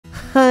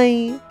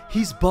Hi.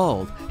 He's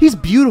bald, he's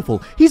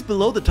beautiful, he's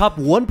below the top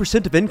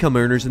 1% of income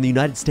earners in the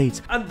United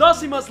States, and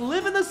thus he must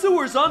live in the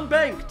sewers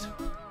unbanked.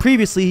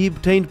 Previously, he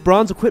obtained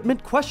bronze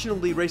equipment,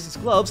 questionably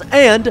racist gloves,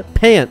 and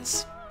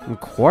pants. And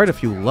quite a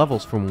few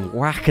levels from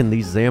whacking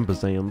these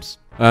Zambazams.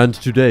 And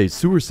today,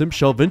 Sewer Simp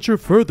shall venture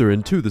further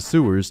into the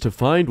sewers to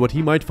find what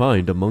he might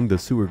find among the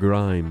sewer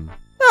grime.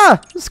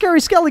 Ah, scary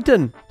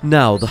skeleton!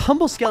 Now, the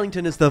humble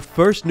skeleton is the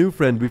first new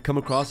friend we've come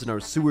across in our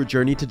sewer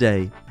journey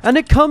today. And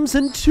it comes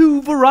in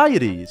two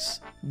varieties.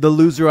 The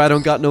loser I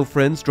don't got no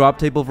friends drop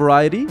table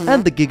variety,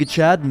 and the Giga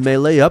Chad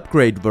melee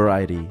upgrade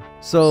variety.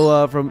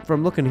 So,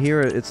 from looking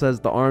here, it says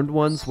the armed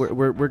ones.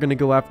 We're gonna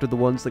go after the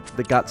ones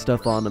that got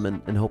stuff on them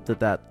and hope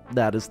that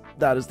is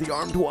the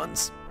armed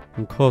ones.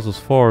 Because as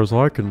far as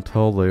I can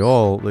tell, they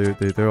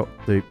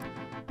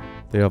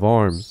have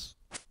arms.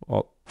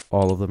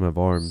 All of them have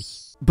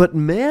arms. But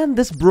man,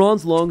 this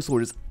bronze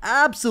longsword is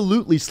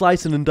absolutely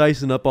slicing and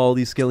dicing up all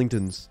these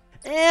skeletons.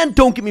 And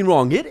don't get me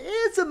wrong, it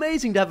is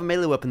amazing to have a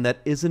melee weapon that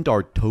isn't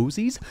our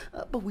toesies,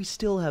 but we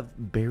still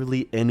have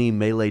barely any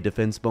melee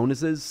defense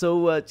bonuses,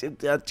 so,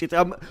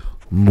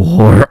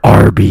 more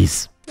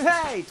Arby's.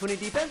 Hey, 20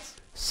 defense?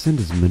 Send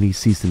as many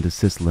cease and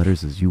desist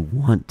letters as you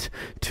want.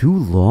 Too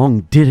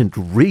long, didn't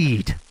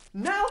read.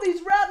 Now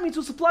these rat meats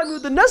will supply me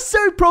with the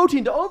necessary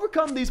protein to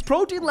overcome these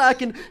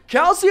protein-lacking,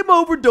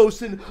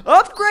 calcium-overdosing,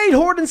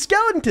 upgrade-hoarding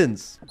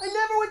skeletons. I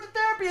never went to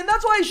therapy, and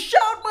that's why I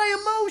shout my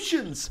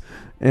emotions.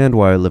 And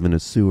why I live in a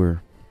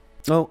sewer.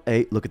 Oh,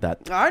 hey, look at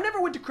that. I never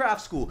went to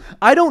craft school.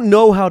 I don't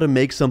know how to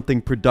make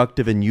something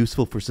productive and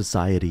useful for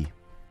society.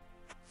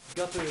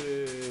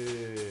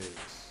 Guthix.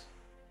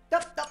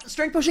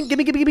 Strength potion.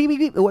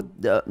 Gimme. What?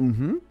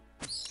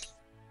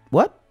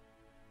 What?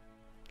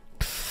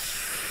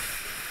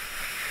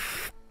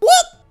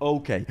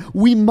 Okay,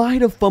 we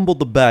might have fumbled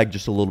the bag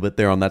just a little bit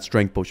there on that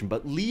strength potion,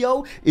 but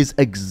Leo is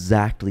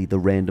exactly the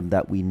random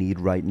that we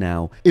need right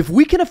now. If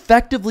we can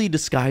effectively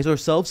disguise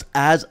ourselves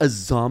as a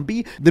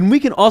zombie, then we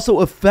can also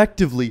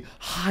effectively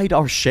hide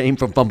our shame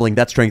from fumbling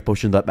that strength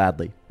potion that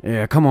badly.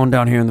 Yeah, come on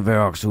down here in the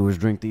Varrock sewers,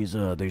 drink these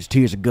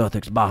Tears of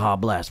Guthix Baja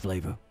Blast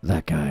flavor.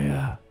 That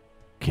guy,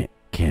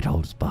 can't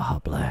hold his Baja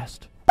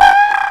Blast.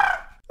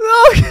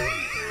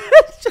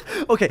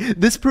 Okay,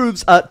 this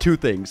proves two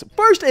things.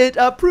 First, it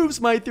proves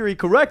my theory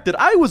correct that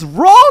I was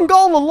wrong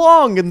all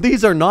along, and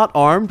these are not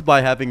armed by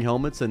having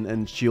helmets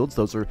and shields.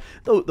 Those are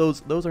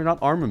not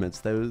armaments.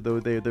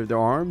 Their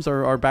arms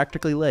are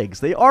practically legs.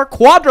 They are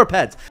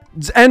quadrupeds.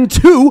 And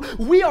two,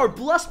 we are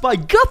blessed by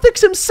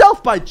Guthix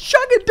himself by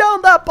chugging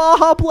down that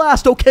Baja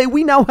Blast. Okay,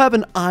 we now have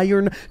an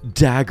iron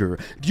dagger.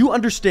 Do you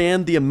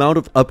understand the amount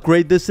of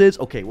upgrade this is?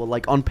 Okay, well,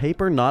 like on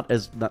paper, not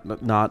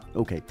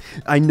okay.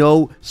 I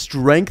know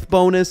strength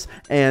bonus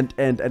and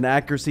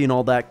accuracy and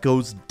all that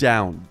goes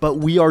down, but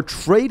we are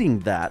trading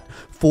that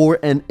for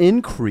an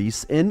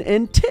increase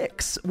in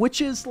ticks, which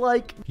is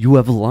like, you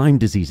have Lyme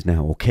disease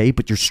now, okay,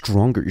 but you're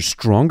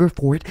stronger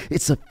for it.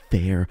 It's a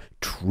fair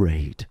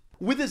trade.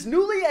 With his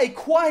newly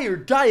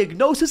acquired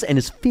diagnosis and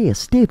his fair,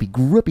 stampy,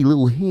 grubby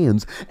little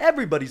hands,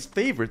 everybody's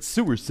favorite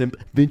sewer simp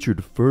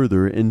ventured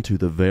further into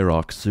the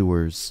Varrock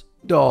sewers.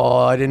 Oh,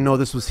 I didn't know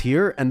this was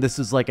here, and this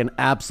is like an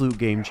absolute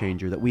game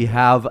changer, that we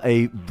have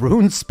a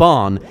rune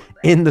spawn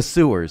in the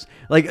sewers.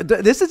 Like,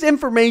 this is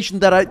information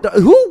that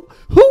who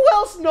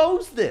else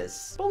knows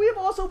this? But we have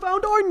also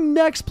found our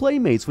next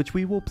playmates, which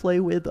we will play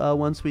with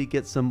once we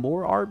get some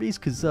more Arby's,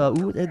 because,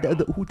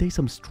 they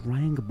some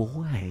strang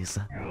boys.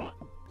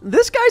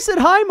 This guy said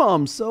hi,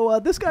 Mom, so,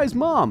 this guy's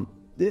mom,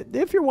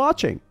 if you're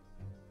watching,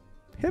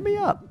 hit me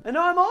up. And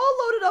now I'm all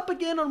loaded up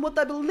again on what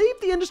I believe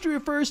the industry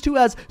refers to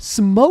as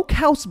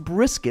smokehouse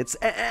briskets,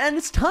 and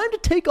it's time to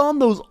take on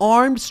those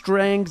armed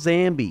strang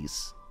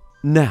zombies.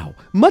 Now,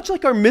 much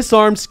like our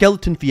misarmed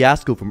skeleton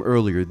fiasco from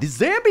earlier, the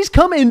zombies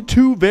come in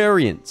two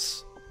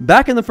variants.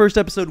 Back in the first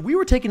episode, we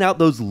were taking out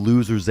those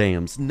loser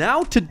zams.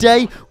 Now,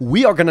 today,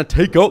 we are gonna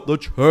take out the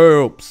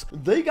champs.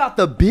 They got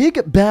the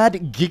big,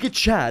 bad Giga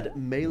Chad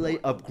melee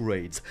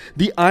upgrades.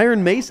 The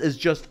Iron Mace is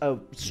just a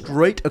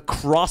straight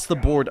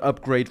across-the-board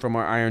upgrade from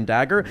our Iron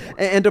Dagger,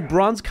 and a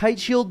Bronze Kite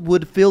Shield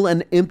would fill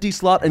an empty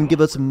slot and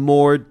give us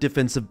more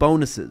defensive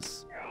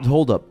bonuses.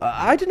 Hold up.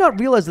 I did not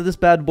realize that this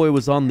bad boy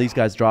was on these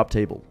guys' drop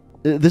table.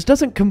 This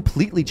doesn't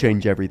completely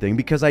change everything,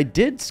 because I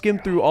did skim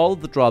through all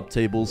of the drop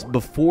tables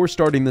before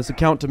starting this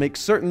account to make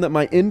certain that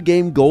my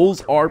in-game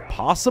goals are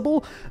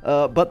possible,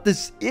 but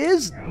this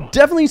is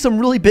definitely some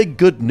really big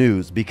good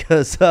news,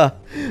 because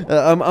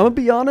I'm gonna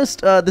be honest,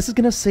 this is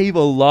gonna save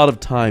a lot of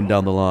time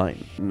down the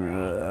line.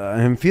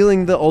 I'm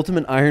feeling the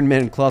ultimate Iron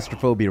Man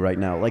claustrophobia right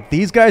now. Like,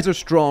 these guys are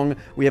strong,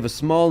 we have a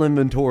small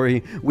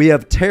inventory, we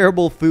have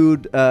terrible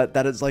food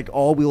that is like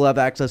all we'll have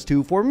access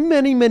to for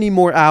many, many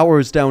more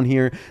hours down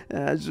here.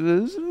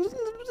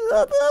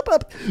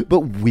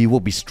 But we will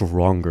be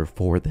stronger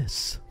for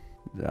this.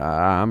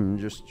 I'm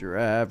just your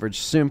average,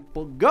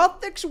 simple,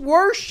 Guthix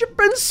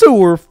worshipping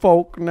sewer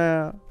folk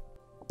now.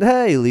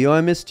 Hey, Leo,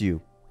 I missed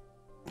you.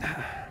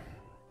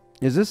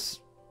 Is this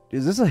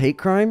a hate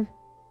crime?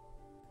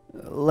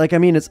 Like, I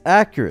mean, it's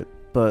accurate,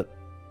 but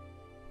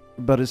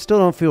but I still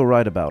don't feel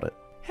right about it.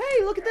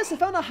 Hey, look at this. I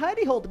found a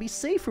hidey hole to be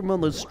safe from all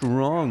those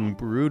strong,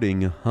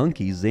 brooding,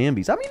 hunky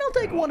zombies. I mean, I'll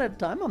take one at a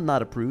time. I'm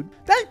not a prude.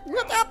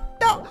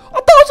 Oh,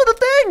 those are the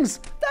things!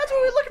 That's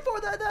what we're looking for.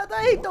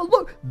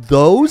 Look,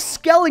 those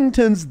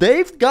skeletons,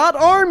 they've got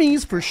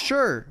armies for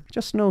sure.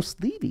 Just no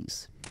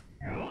sleeveys.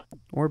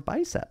 Or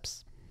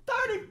biceps.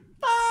 35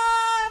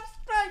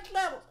 strength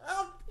levels.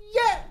 Oh,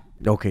 yeah!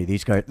 Okay,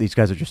 these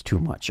guys are just too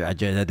much. They're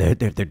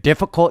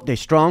difficult. They're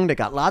strong. They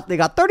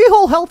got 30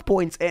 whole health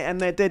points,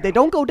 and they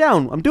don't go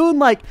down. I'm doing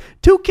like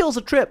 2 kills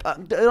a trip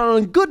on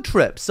a good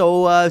trip.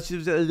 So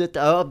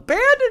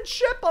abandoned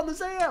ship on the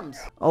Zams.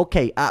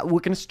 Okay, we're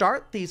gonna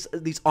start these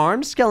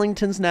armed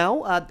skeletons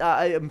now.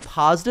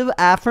 Positive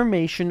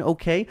affirmation.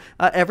 Okay,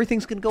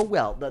 everything's gonna go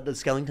well. The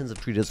skeletons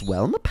have treated us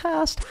well in the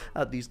past.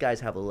 These guys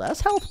have less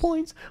health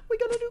points. We're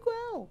gonna do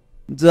well.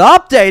 It's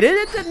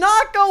updated. It did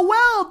not go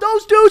well.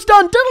 Those dudes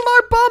done diddled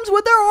our bums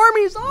with their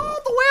armies all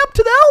the way up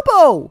to the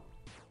elbow.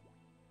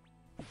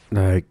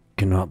 I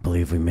cannot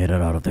believe we made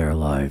it out of there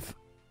alive.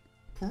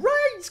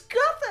 Praise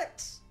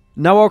Gothics!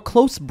 Now, our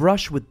close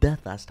brush with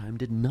death last time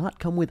did not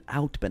come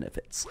without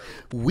benefits.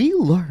 We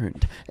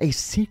learned a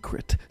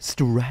secret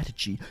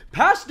strategy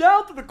passed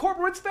down through the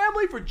corporate's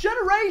family for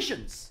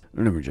generations.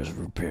 Let me just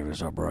repair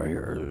this up right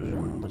here.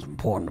 It's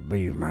important to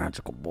be a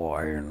magical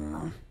boy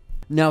and...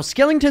 Now,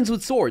 skeletons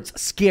with swords,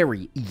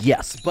 scary,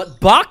 yes, but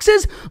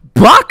boxes?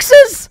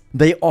 Boxes?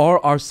 They are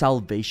our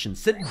salvation,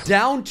 sent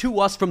down to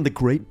us from the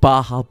great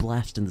Baja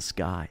Blast in the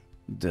sky.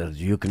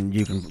 You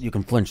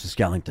can flinch the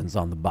skeletons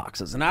on the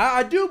boxes, And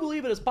I do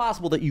believe it is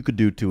possible that you could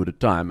do 2 at a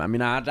time. I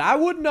mean, I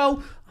wouldn't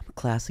know. I'm a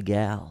classy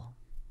gal.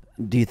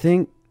 Do you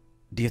think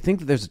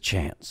that there's a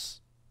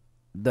chance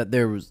that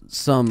there was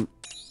some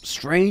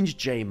strange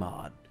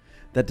J-mod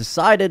that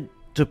decided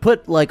to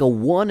put like a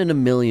 1 in a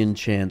million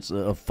chance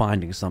of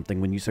finding something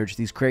when you search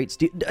these crates?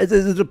 Is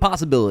it a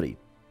possibility?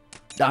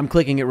 I'm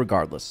clicking it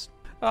regardless.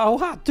 Oh,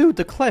 I do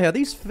declare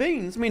these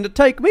fiends mean to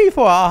take me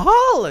for a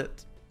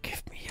harlot.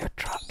 Give me your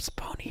drops,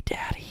 Pony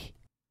Daddy.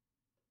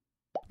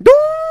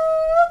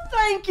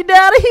 Thank you,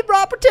 Daddy. He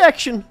brought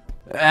protection.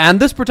 And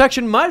this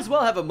protection might as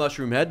well have a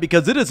mushroom head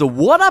because it is a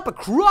 1-up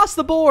across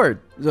the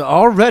board.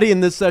 Already in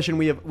this session,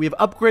 we have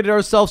upgraded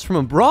ourselves from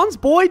a bronze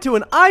boy to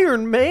an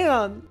Iron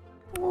Man.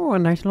 Oh, a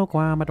nice little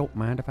guam. I don't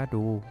mind if I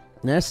do.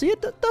 Now, see,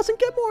 it doesn't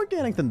get more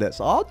organic than this.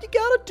 All you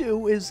gotta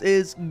do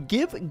is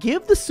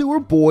give the sewer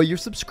boy your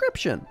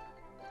subscription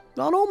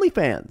on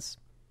OnlyFans.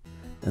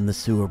 And the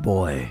sewer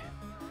boy,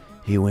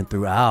 he went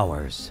through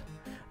hours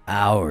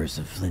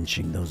of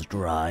flinching those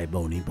dry,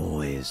 bony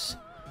boys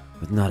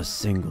with not a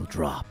single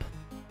drop.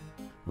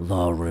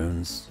 Law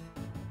runes.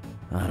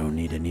 I don't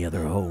need any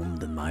other home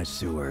than my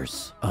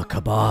sewers. A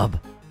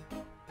kebab.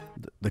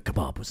 The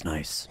kebab was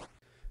nice.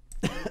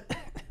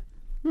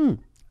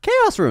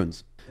 Chaos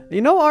runes.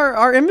 You know,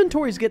 our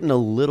inventory's getting a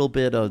little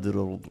bit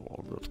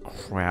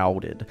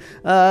crowded.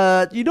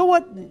 You know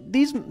what?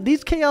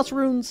 These chaos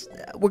runes,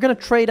 we're gonna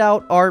trade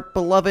out our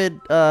beloved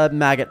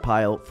maggot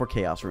pile for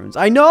chaos runes.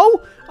 I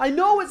know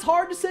it's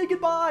hard to say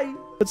goodbye,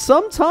 but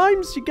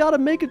sometimes you gotta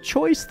make a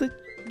choice that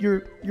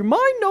your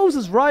mind knows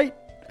is right,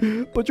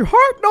 but your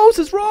heart knows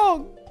is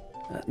wrong.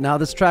 Now,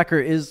 this tracker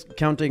is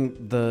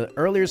counting the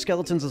earlier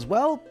skeletons as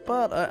well,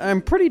 but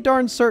I'm pretty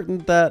darn certain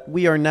that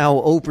we are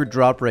now over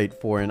drop rate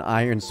for an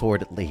iron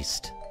sword at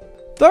least.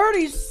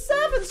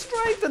 37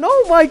 strength, and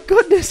oh my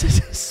goodness,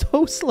 this is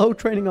so slow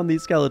training on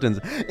these skeletons.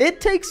 It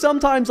takes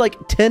sometimes like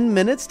 10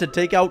 minutes to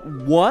take out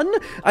one.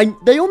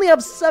 They only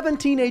have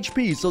 17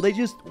 HP, so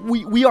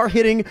we are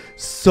hitting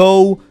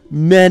so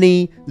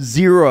many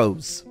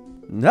zeros.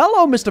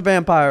 Hello, Mr.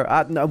 Vampire.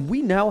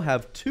 We now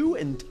have 2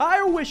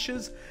 entire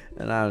wishes,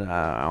 and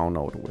I don't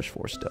know what to wish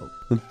for still.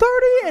 30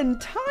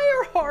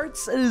 entire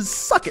hearts is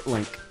suck it,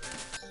 Link.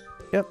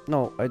 Yep,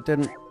 no, I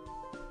didn't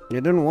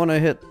want to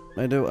hit.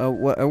 I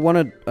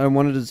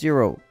wanted a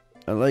 0.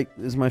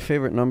 Is my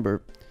favorite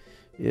number.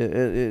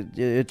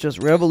 It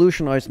just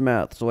revolutionized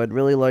math, so I'd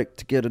really like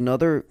to get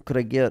another. Could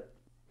I get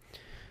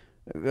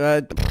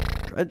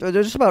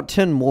just about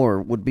 10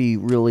 more would be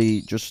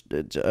really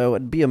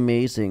it'd be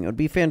amazing. It'd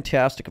be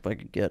fantastic if I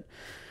could get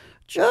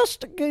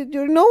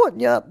you know what?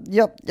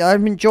 Yep. I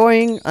am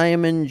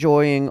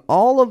enjoying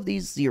all of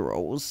these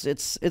zeros.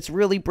 It's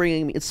really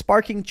it's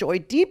sparking joy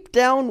deep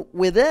down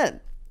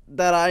within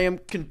that I am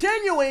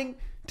continuing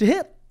to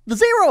hit the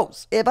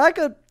zeros. If I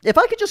could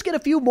just get a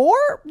few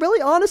more,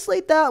 really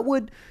honestly, that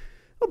would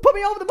put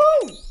me over the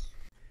moon.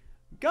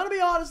 Gonna be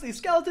honest, these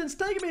skeletons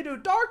taking me to a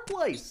dark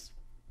place.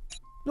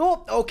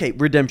 No, okay,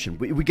 redemption.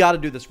 We got to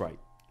do this right.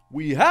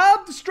 We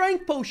have the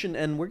strength potion,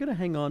 and we're gonna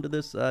hang on to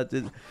this.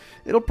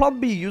 It'll probably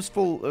be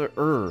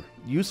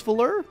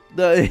usefuler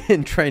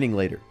in training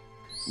later.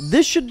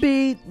 This should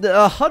be the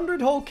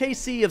 100 whole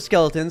KC of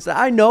skeletons.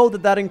 I know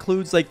that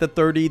includes like the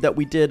 30 that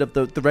we did of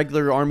the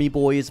regular army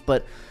boys,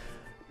 but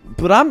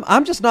But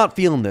I'm just not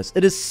feeling this.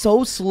 It is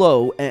so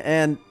slow,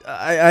 and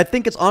I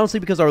think it's honestly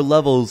because our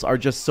levels are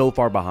just so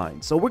far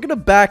behind. So we're going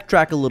to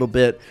backtrack a little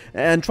bit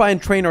and try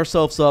and train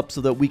ourselves up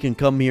so that we can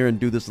come here and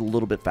do this a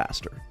little bit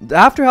faster.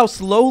 After how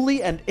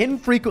slowly and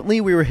infrequently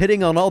we were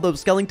hitting on all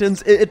those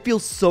skeletons, it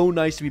feels so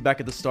nice to be back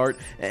at the start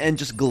and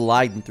just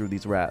gliding through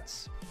these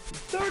rats.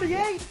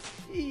 38!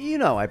 You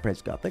know I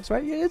praised God, thanks,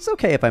 right? It's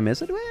okay if I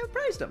miss it. I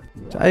praised him.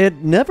 I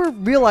had never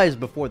realized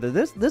before that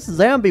this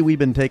zombie we've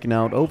been taking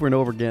out over and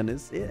over again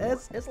is a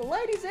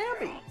lady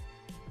zombie.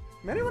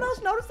 Anyone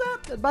else notice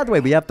that? By the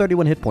way, we have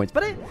 31 hit points,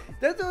 but is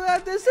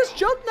this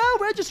joke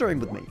now registering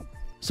with me?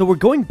 So we're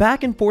going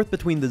back and forth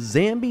between the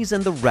zombies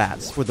and the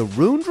rats for the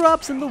rune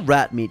drops and the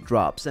rat meat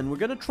drops, and we're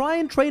going to try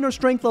and train our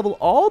strength level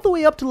all the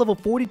way up to level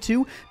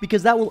 42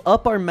 because that will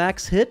up our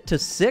max hit to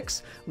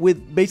 6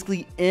 with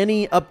basically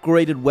any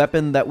upgraded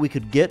weapon that we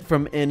could get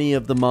from any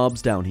of the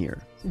mobs down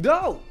here.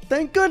 Oh,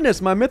 thank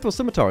goodness my mithril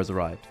scimitar has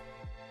arrived.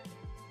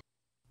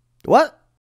 What?